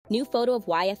New photo of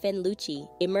YFN Lucci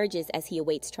emerges as he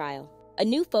awaits trial. A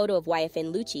new photo of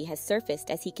YFN Lucci has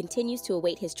surfaced as he continues to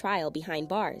await his trial behind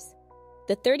bars.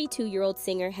 The 32-year-old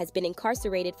singer has been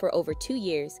incarcerated for over 2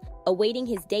 years, awaiting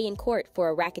his day in court for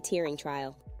a racketeering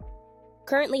trial.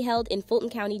 Currently held in Fulton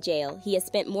County Jail, he has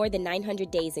spent more than 900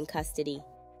 days in custody.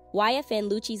 YFN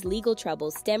Lucci's legal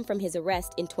troubles stem from his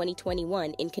arrest in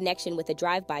 2021 in connection with a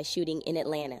drive-by shooting in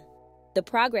Atlanta. The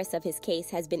progress of his case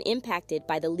has been impacted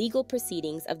by the legal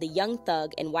proceedings of the Young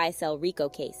Thug and YSL Rico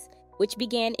case, which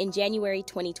began in January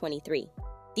 2023.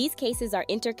 These cases are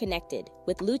interconnected,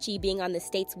 with Lucci being on the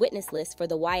state's witness list for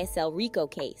the YSL Rico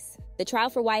case. The trial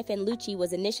for YFN Lucci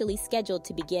was initially scheduled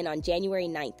to begin on January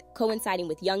 9th, coinciding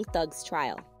with Young Thug's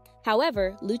trial.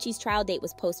 However, Lucci's trial date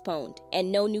was postponed, and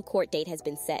no new court date has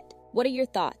been set. What are your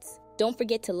thoughts? Don't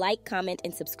forget to like, comment,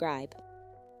 and subscribe.